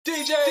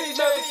DJ,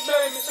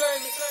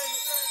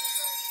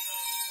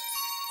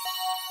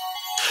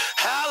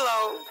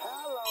 hello.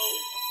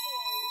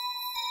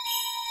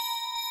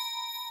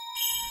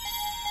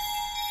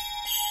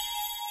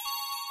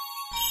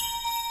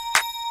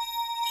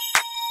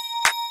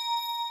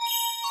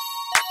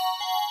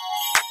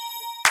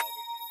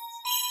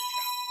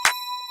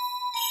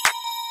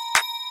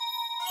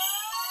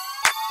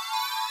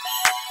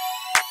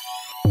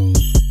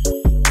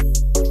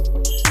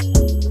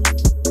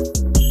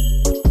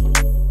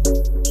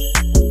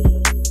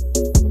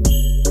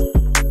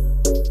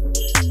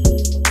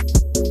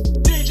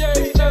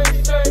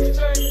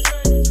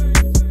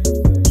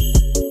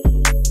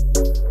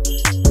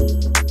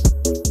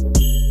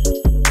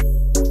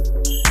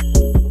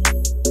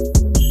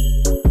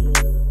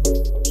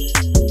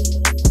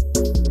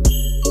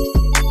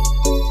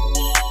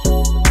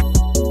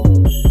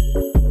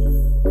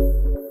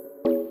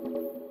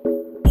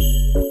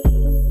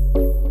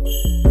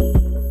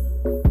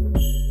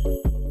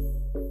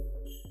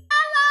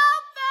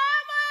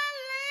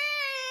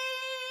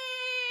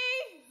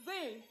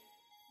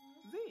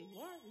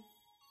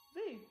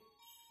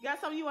 Got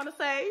something you want to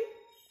say?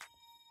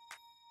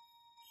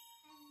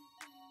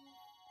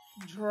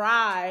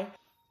 Dry.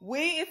 We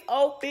is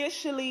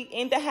officially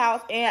in the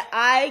house and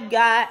I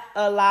got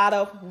a lot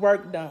of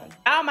work done.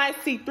 I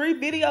might see 3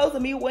 videos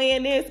of me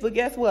wearing this, but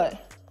guess what?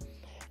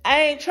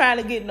 I ain't trying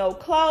to get no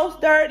clothes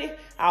dirty.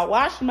 I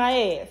washed my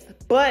ass,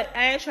 but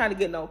I ain't trying to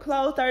get no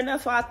clothes dirty.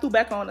 So I threw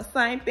back on the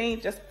same thing,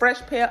 just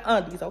fresh pair of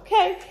undies,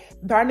 okay?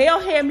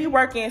 Darnell had me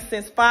working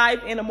since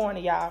 5 in the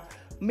morning, y'all.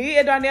 Me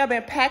and Darnell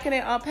been packing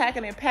and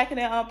unpacking and packing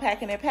and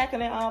unpacking and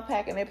packing and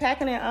unpacking and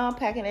packing and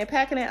unpacking and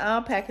packing and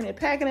unpacking and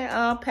packing and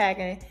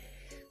unpacking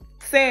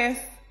since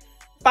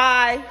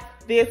 5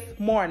 this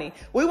morning.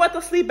 We went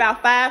to sleep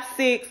about 5,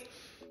 6.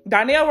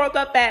 Darnell woke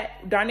up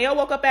at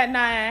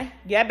 9,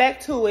 get back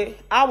to it.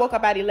 I woke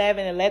up at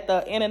 11 and let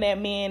the internet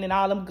men and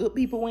all them good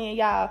people in,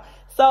 y'all.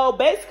 So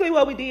basically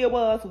what we did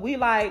was we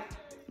like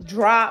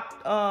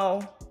dropped,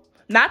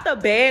 not the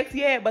bags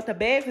yet, but the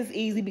bags is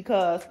easy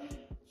because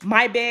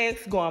my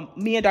bag's going,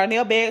 me and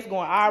Darnell bags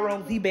going our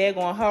room, Z bag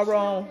going her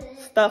room,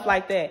 stuff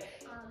like that.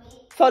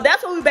 So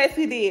that's what we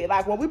basically did.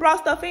 Like when we brought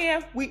stuff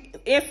in, we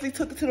instantly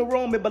took it to the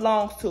room it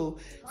belongs to.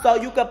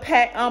 So you could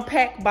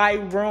unpack by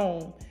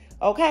room,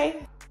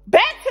 okay?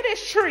 Back to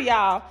this tree,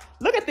 y'all.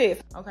 Look at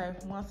this. Okay,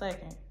 1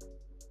 second.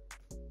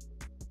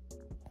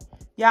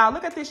 Y'all,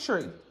 look at this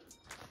tree.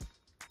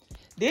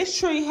 This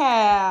tree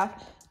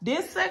have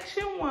this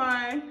section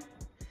 1,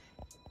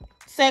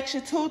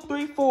 section 2,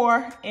 3,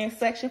 4, and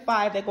section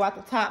 5 that go at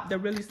the top, the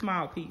really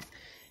small piece.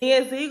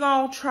 Is he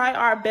gonna try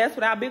our best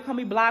without big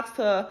homie blocks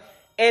to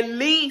at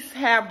least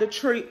have the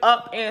tree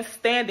up and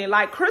standing?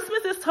 Like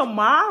Christmas is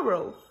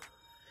tomorrow.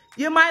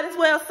 You might as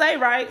well say,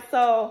 right?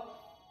 So,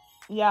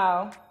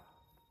 y'all,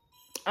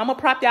 I'm gonna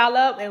prop y'all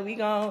up and we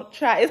gonna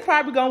try. It's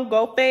probably gonna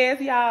go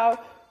fast, y'all,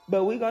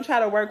 but we gonna try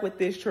to work with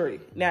this tree.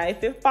 Now,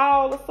 if it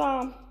falls or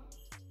something,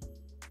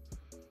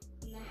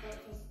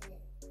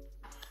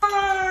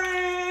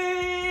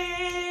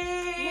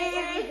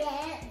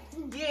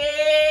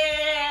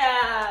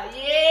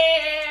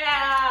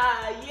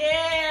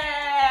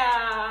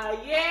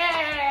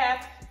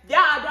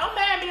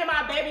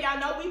 I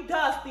know we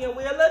dusty and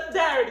we're a little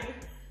dirty,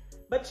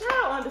 but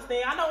y'all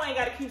understand. I know I ain't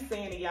gotta keep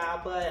saying it,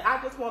 y'all, but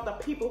I just want the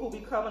people who be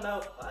coming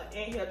up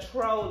in here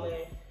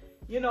trolling,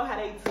 you know how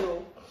they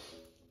do.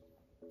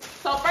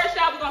 So first,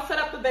 y'all, we're gonna set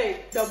up the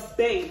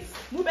base.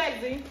 Move back,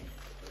 Z.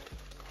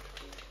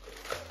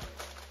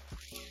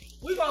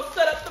 We're gonna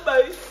set up the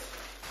base.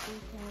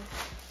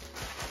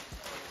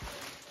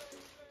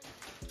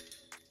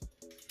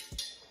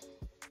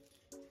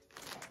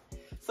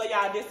 So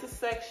y'all, this is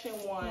section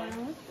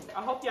 1.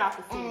 I hope y'all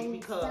can see it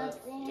because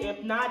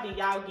if not, then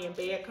y'all getting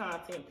bad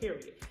content,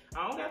 period.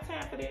 I don't got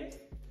time for this.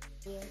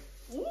 Yeah.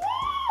 Woo!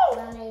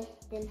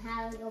 Then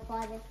how we go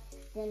farther,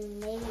 then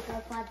maybe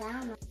go far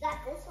down.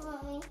 Got this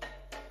one, me.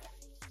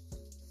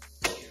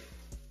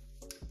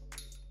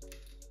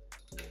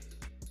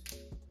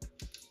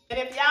 And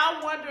if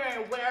y'all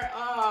wondering where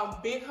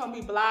Big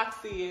Homie Blocks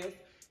is,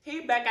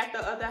 he back at the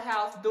other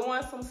house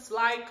doing some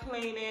slight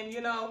cleaning,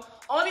 you know.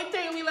 Only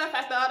thing we left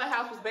at the other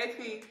house was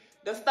basically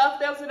the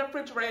stuff that was in the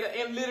refrigerator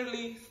and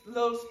literally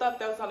little stuff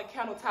that was on the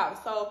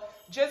countertop. So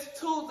just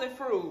tools and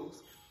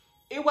fruits.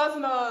 It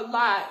wasn't a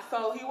lot.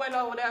 So he went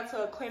over there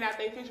to clean out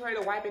the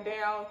refrigerator, wipe it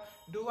down,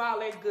 do all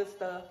that good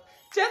stuff.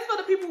 Just for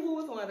the people who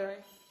was wondering.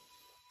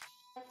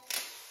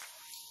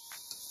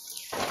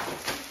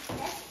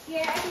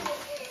 Yeah.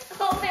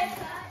 Oh my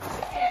God.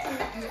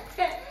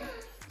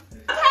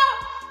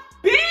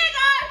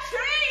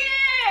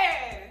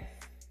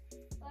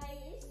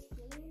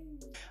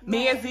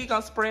 Me and Z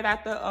gonna spread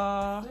out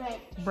the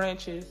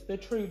branches, the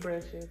tree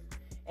branches.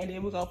 And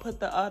then we're gonna put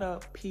the other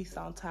piece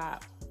on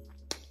top.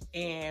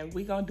 And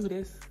we're gonna do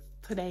this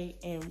today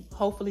in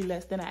hopefully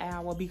less than an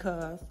hour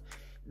because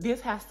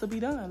this has to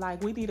be done.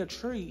 Like, we need a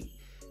tree.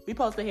 We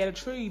supposed to have a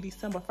tree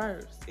December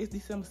 1st. It's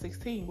December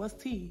 16th. What's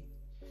T?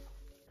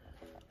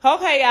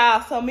 Okay,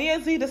 y'all. So me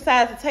and Z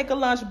decided to take a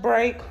lunch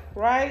break,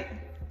 right?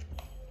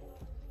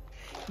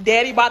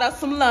 Daddy bought us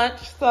some lunch,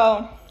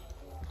 so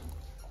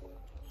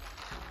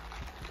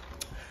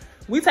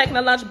we taking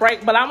a lunch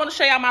break. But I'm gonna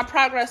show y'all my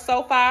progress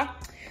so far.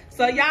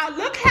 So y'all,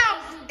 look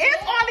how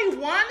it's only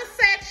one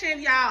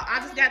section, y'all. I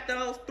just got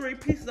those 3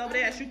 pieces over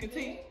there, as you can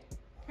see.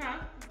 Huh?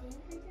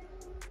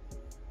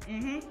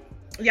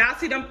 Y'all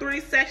see them 3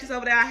 sections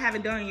over there I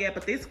haven't done yet,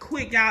 but this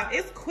quick, y'all.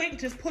 It's quick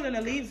just pulling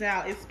the leaves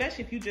out,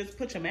 especially if you just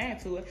put your man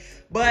to it.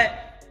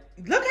 But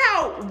look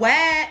how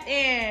wide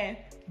and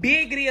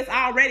big it is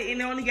already, and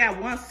it only got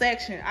 1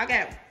 section. I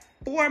got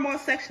 4 more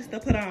sections to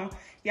put on.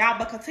 Y'all,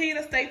 but continue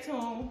to stay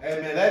tuned. Hey,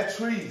 man, that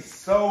tree's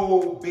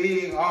so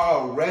big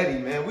already,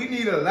 man. We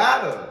need a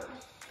ladder.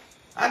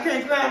 I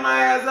can't climb my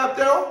ass up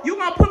there. You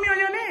gonna put me on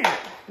your neck?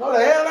 No, the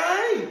hell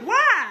I ain't.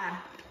 Why?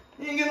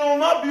 You ain't getting on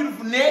my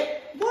beautiful neck.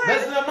 Boy.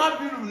 Messing up my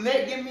beautiful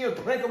neck, giving me a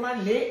break on my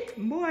neck.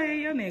 Boy,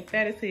 your neck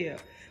fat as hell.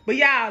 But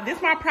y'all, this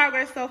is my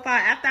progress so far.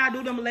 After I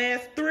do them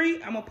last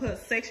 3, I'm gonna put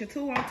section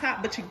 2 on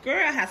top. But your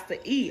girl has to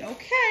eat,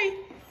 okay?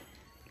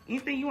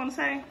 Anything you wanna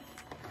say?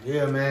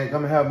 Yeah, man,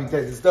 come and help me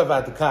take the stuff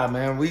out the car,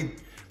 man. We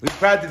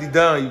practically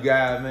done, you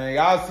guys, man.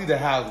 Y'all see the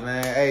house,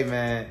 man. Hey,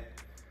 man,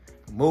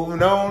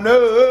 moving on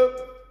up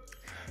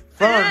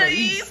from the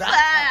east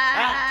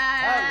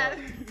side.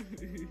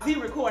 Z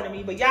recorded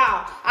me, but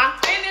y'all, I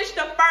finished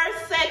the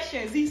first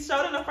section. Z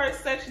showed in the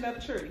first section of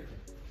the tree.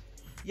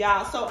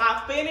 Y'all, so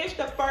I finished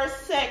the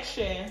first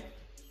section.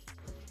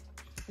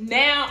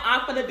 Now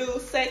I'm gonna do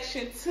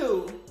section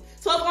 2.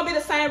 So it's gonna be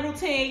the same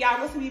routine. Y'all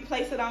listen to me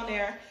place it on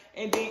there,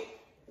 and then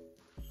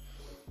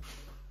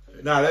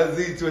Nah, that's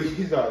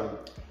Z2.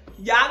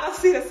 y'all gonna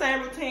see the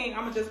same routine.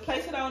 I'm gonna just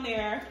place it on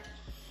there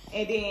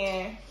and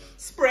then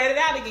spread it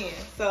out again.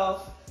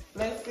 So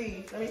let's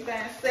see. Let me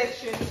find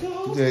section 2.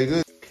 Okay,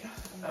 good.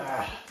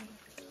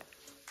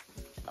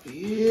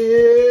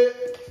 Yeah.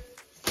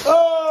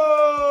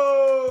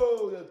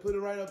 Oh! Just put it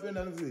right up in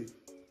there. Let's see.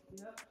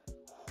 Yep.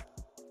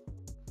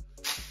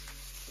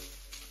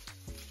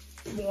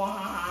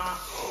 Wow.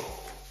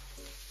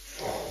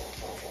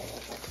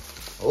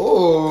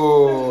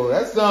 Oh,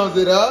 that sums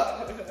it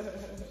up.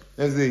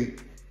 Let's see.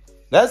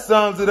 That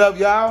sums it up,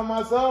 y'all, on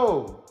my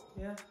soul.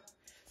 Yeah.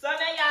 So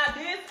then, y'all,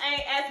 this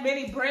ain't as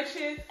many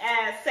branches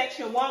as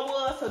section 1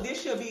 was, so this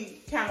should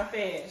be kind of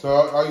fast. So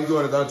all you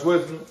doing is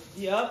untwisting?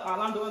 Yep, all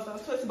I'm doing is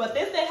untwisting. But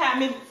this didn't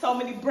have so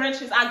many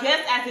branches. I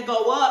guess as it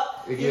go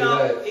up, it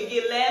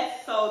get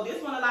less. So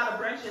this one a lot of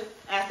branches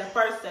as the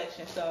first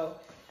section. So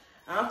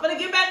I'm finna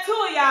get back to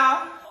it,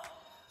 y'all.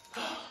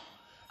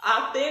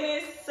 I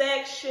finished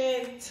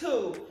section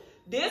 2.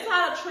 This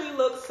how the tree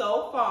looks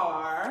so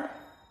far.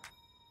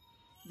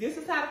 This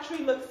is how the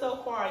tree looks so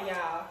far,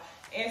 y'all.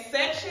 In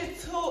section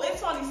 2,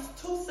 it's only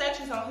 2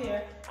 sections on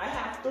here. I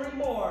have 3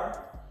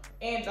 more,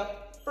 and the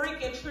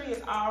freaking tree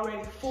is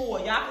already full.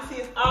 Y'all can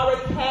see it's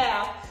already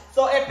half.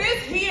 So if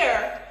it's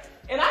here,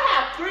 and I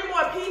have 3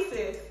 more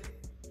pieces,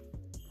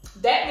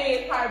 that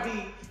means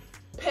probably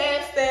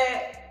past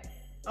that,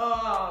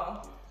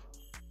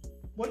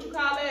 what you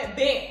call that,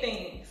 bent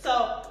thing.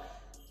 So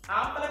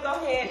I'm gonna go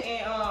ahead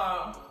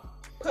and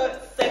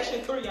put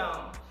section 3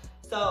 on.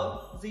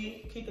 So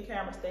Z, keep the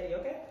camera steady,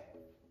 okay?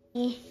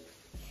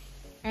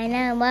 I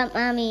know what,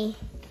 Mommy.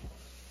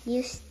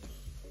 You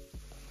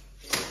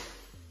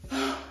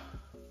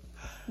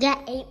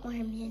got 8 more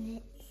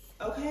minutes.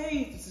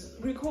 Okay,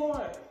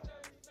 record.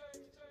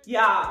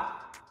 Y'all,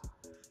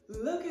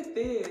 look at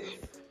this.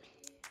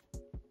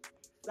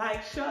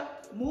 Like,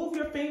 move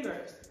your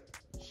fingers.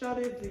 Show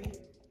this, Z.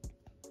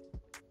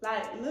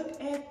 Like,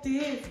 look at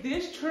this.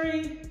 This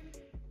tree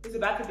is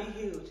about to be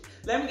huge.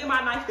 Let me get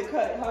my knife to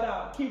cut it. Hold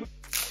on. Keep.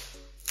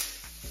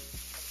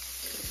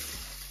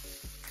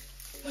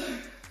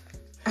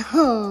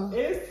 Oh.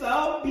 It's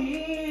so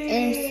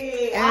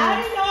big.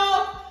 I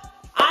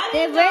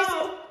didn't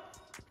know.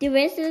 The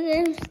rest of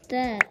them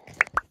stuck.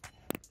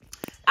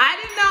 I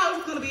didn't know it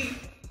was gonna be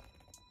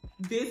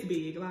this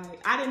big. Like,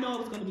 I didn't know it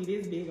was gonna be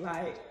this big.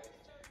 Like,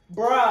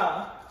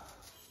 bruh.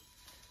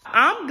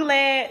 I'm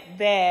glad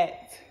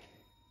that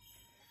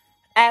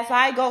as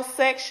I go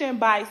section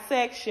by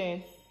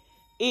section,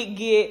 it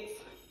gets,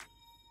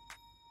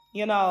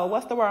 you know,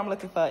 what's the word I'm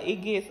looking for?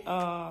 It gets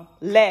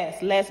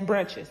less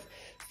branches.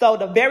 So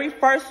the very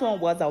first one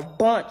was a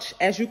bunch,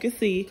 as you can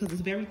see, because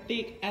it's very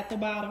thick at the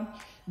bottom.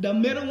 The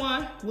middle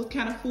one was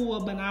kind of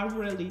full, but not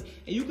really.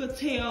 And you could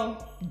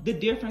tell the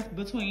difference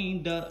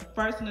between the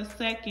first and the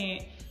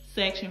second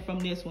section from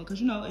this one,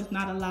 because, you know, it's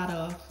not a lot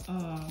of,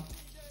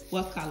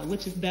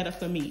 which is better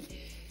for me.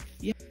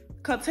 Yeah.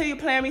 Continue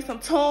playing me some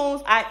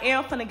tunes. I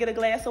am finna get a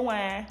glass of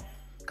wine,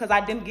 because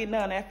I didn't get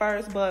none at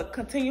first, but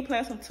continue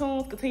playing some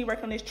tunes, continue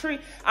working on this tree.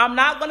 I'm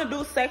not gonna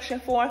do section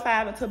 4 and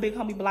 5 until Big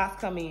Homie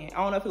Blocks come in. I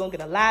don't know if he's gonna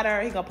get a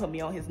ladder, he's gonna put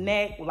me on his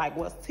neck, like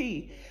what's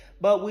tea?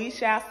 But we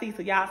shall see,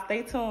 so y'all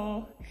stay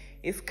tuned.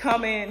 It's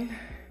coming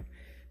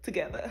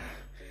together,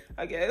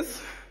 I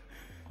guess.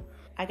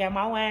 I got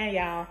my wine,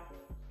 y'all.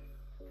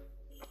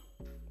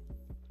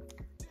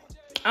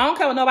 I don't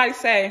care what nobody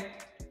say.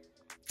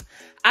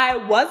 I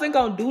wasn't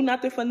gonna do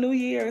nothing for New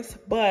Year's,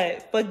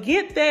 but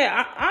forget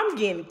that. I'm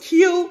getting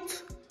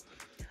cute.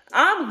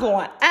 I'm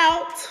going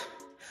out.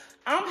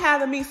 I'm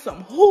having me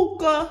some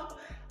hookah.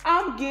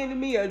 I'm getting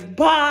me a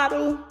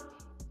bottle.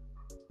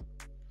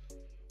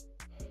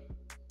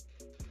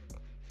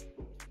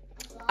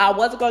 I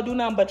wasn't gonna do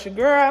nothing, but your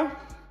girl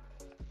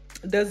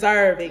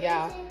deserve it,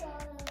 y'all.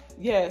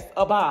 Yes,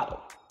 a bottle.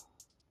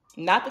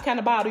 Not the kind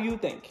of bottle you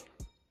think.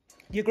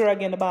 Your girl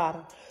getting a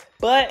bottle.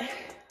 But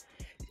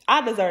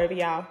I deserve it,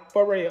 y'all.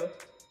 For real.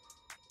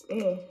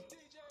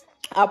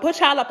 I'll put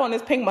y'all up on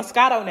this pink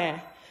Moscato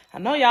now. I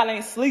know y'all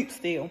ain't sleep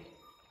still.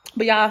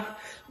 But y'all,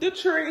 the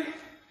tree.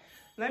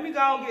 Let me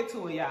go and get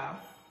to it, y'all.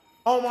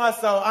 On my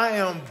soul, I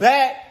am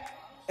back.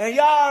 And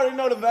y'all already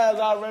know the vibes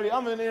already.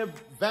 I'm in there,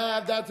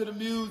 vibed out to the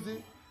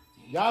music.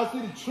 Y'all see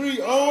the tree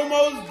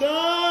almost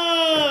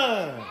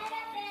done.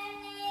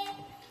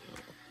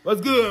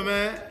 What's good,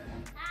 man?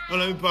 Oh,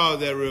 let me pause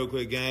that real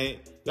quick, gang.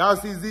 Y'all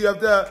see Z up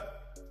there?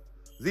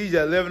 Z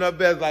just living up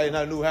best like in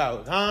her new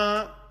house,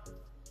 huh?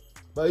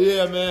 But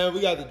yeah, man, we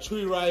got the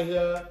tree right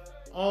here.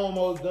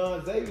 Almost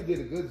done. Xavier did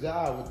a good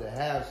job with the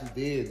half she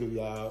did, do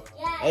y'all.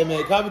 Yeah. Hey,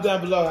 man, comment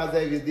down below how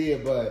Xavier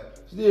did,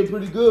 but she did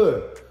pretty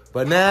good.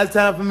 But now it's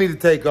time for me to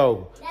take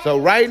over. So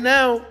right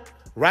now,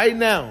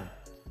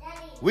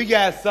 we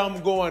got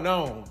something going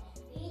on.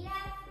 We got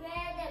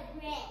spread the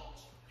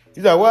bridge.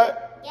 You said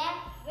what? Yeah,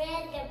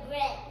 spread the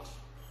bridge.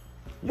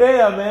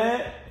 Yeah,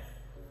 man.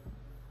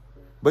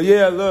 But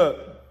yeah,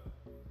 look.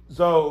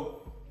 So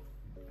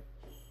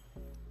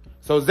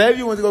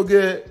Xavier wants to go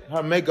get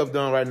her makeup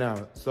done right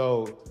now.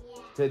 So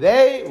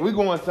today we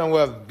going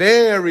somewhere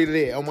very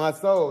lit on my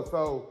soul.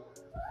 So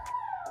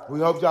we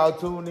hope y'all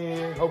tune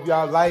in. Hope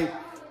y'all like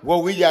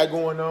what we got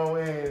going on.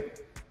 And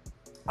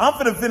I'm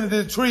finna finish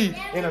this tree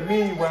in a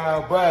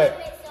meanwhile,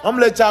 but I'm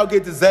gonna let y'all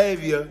get to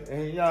Xavier.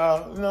 And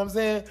y'all, you know what I'm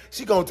saying?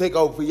 She gonna take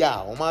over for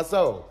y'all on my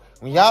soul.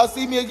 When y'all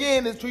see me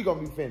again, this tree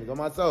gonna be finished on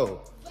my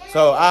soul.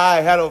 So, all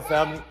right, hello,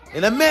 family.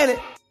 In a minute.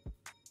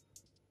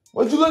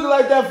 What you looking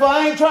like that for?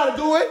 I ain't trying to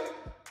do it.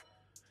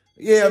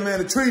 Yeah, man,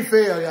 the tree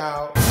fell,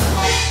 y'all.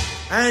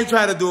 I ain't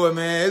trying to do it,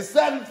 man. It's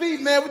 7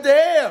 feet, man. What the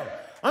hell?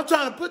 I'm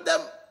trying to put it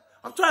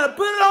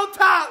on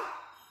top,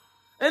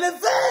 and it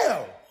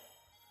fell.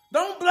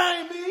 Don't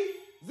blame me.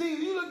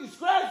 Z, you looking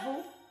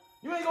stressful.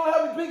 You ain't gonna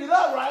help me pick it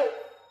up, right?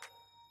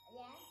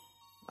 Yeah.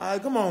 All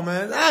right, come on,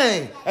 man.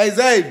 Hey,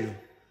 Xavier.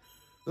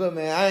 Look,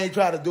 man, I ain't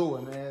trying to do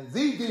it, man.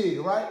 Z did,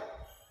 right?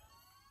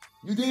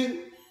 You did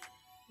it?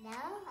 No, I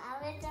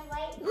was the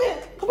white. Man,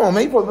 come on,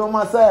 man. You supposed to be on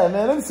my side,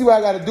 man. Let me see what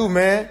I got to do,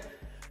 man.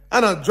 I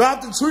done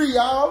dropped the tree,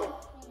 y'all.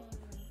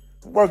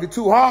 I'm working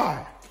too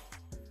hard.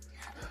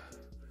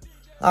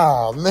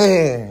 Oh,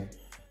 man.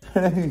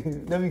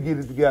 Let me get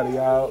it together,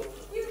 y'all.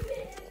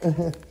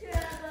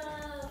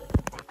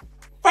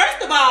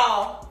 First of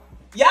all,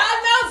 y'all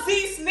know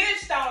Z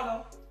snitched on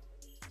him.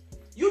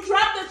 You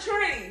dropped the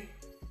tree.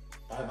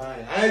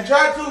 I ain't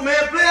tried to,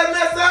 man. Players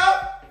mess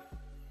up.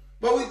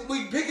 But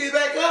we pick it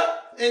back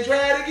up and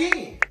try it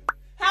again.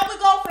 How we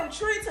go from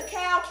tree to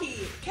cow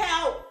kid?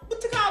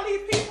 What you call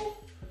these people?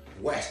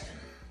 Western.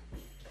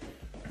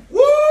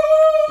 Woo!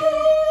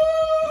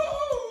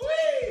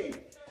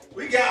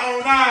 We got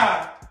on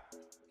our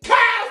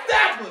cow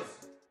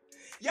steppers.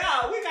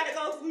 Y'all, we gotta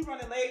go. We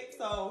running late,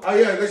 so. Oh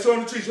yeah, let's show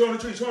them the tree. Show them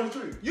the tree. Show them the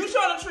tree. You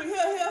show the tree.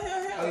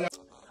 Here.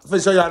 I'm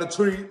finna show y'all the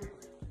tree.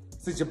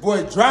 Since your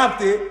boy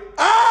dropped it.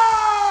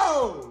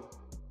 Oh!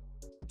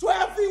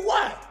 12 feet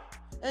wide.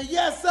 And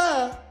yes,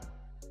 sir,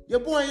 your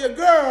boy and your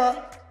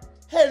girl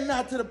heading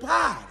out to the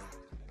party.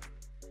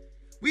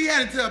 We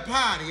heading to a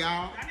party,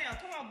 y'all.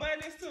 Come on,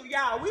 button this too.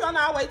 Y'all, we on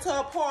our way to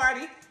a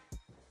party.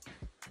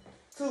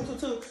 Two.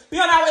 We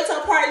on our way to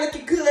a party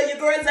looking good. Your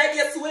girl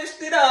Xavier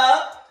switched it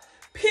up.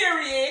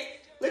 Period.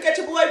 Look at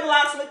your boy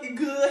Vlogs looking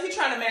good. He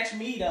trying to match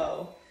me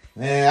though.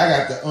 Man, I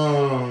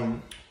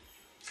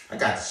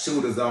got the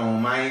shooters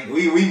on, man.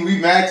 We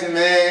matching,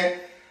 man.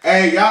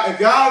 Hey, y'all, if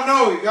y'all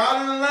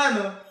in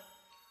Atlanta,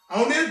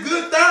 on this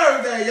good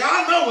Thursday,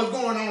 y'all know what's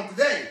going on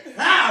today.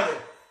 Howdy.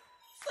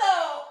 So,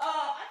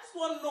 I just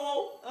want to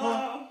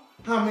know,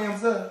 How many,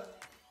 sir?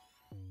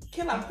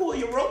 Can I pull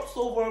your ropes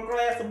over a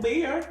glass of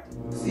beer?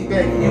 See,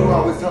 Becky, you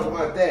always talk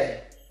about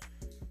that.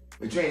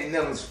 But you ain't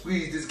never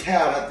squeezed this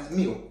cow out this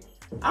milk.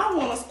 I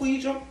want to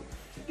squeeze you.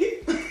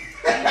 Get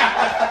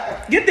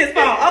this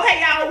phone.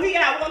 Okay, y'all, we're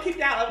going to keep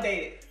y'all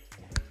updated.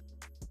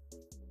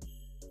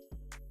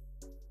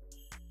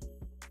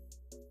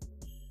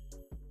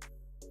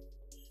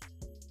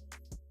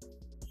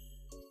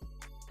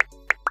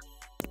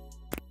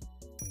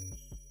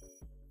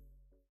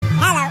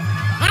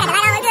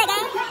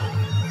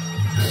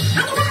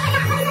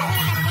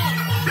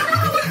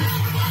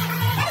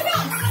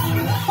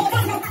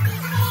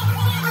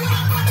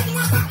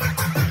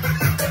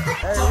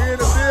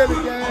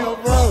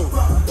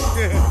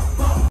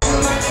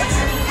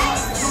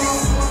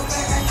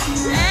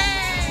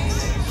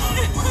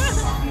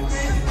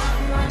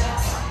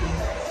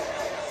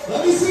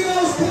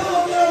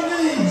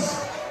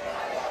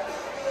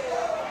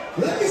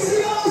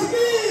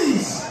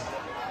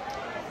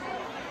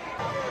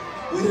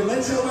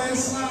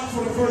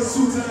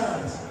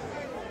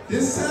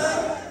 This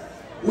time,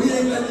 we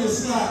ain't letting you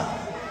slide.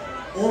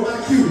 On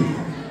my cue.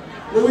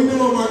 What we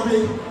doing, Mark B?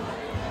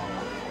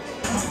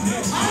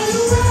 Are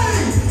you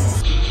ready?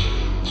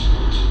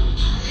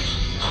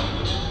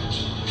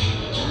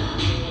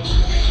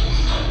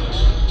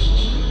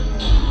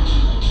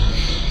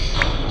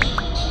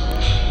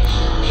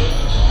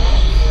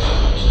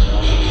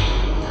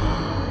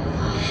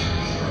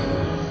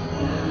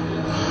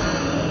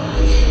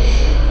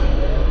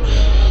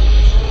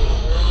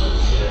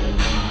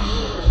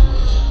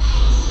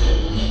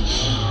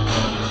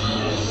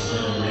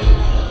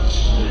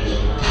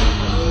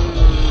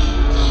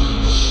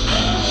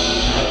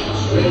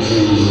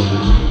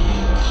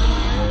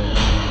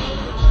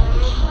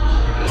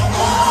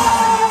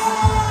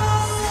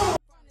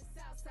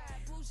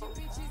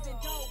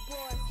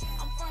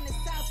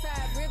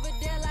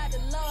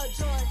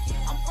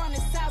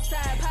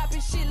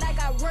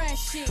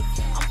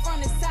 I'm from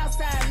the south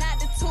side, not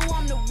the two,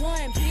 I'm the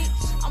one,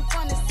 bitch. I'm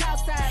from the south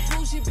side,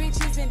 bougie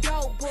bitches and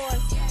dope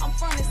boys. I'm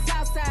from the